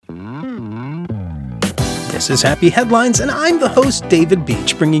This is Happy Headlines, and I'm the host, David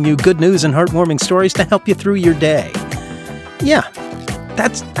Beach, bringing you good news and heartwarming stories to help you through your day. Yeah,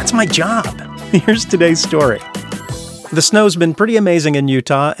 that's my job. Here's today's story. The snow's been pretty amazing in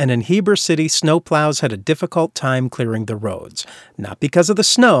Utah, and in Heber City, snowplows had a difficult time clearing the roads. Not because of the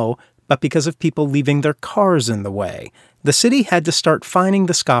snow, but because of people leaving their cars in the way. The city had to start fining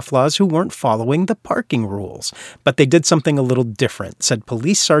the scofflaws who weren't following the parking rules. But they did something a little different, said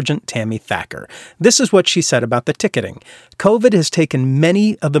Police Sergeant Tammy Thacker. This is what she said about the ticketing. COVID has taken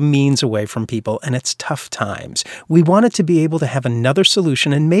many of the means away from people, and it's tough times. We wanted to be able to have another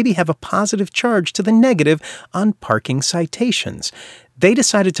solution and maybe have a positive charge to the negative on parking citations. They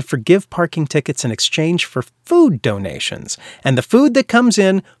decided to forgive parking tickets in exchange for food donations, and the food that comes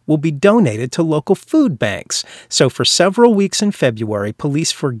in will be donated to local food banks. So for several weeks in February,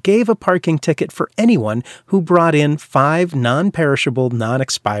 police forgave a parking ticket for anyone who brought in 5 non-perishable,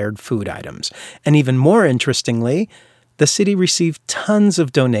 non-expired food items. And even more interestingly, the city received tons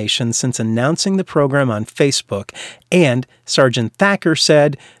of donations since announcing the program on Facebook, and Sergeant Thacker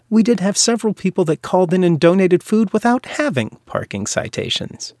said, "We did have several people that called in and donated food without having parking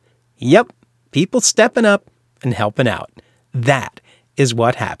citations." Yep, people stepping up and helping out. That is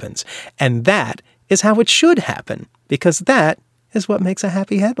what happens. And that is how it should happen, because that is what makes a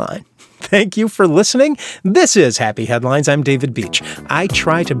happy headline. Thank you for listening. This is Happy Headlines. I'm David Beach. I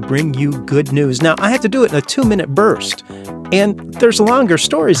try to bring you good news. Now, I have to do it in a 2-minute burst. And there's longer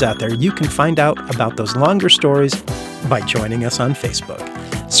stories out there. You can find out about those longer stories by joining us on Facebook.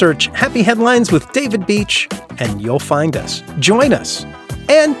 Search Happy Headlines with David Beach, and you'll find us. Join us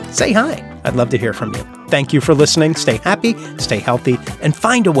and say hi. I'd love to hear from you. Thank you for listening. Stay happy, stay healthy, and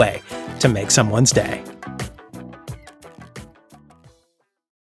find a way to make someone's day.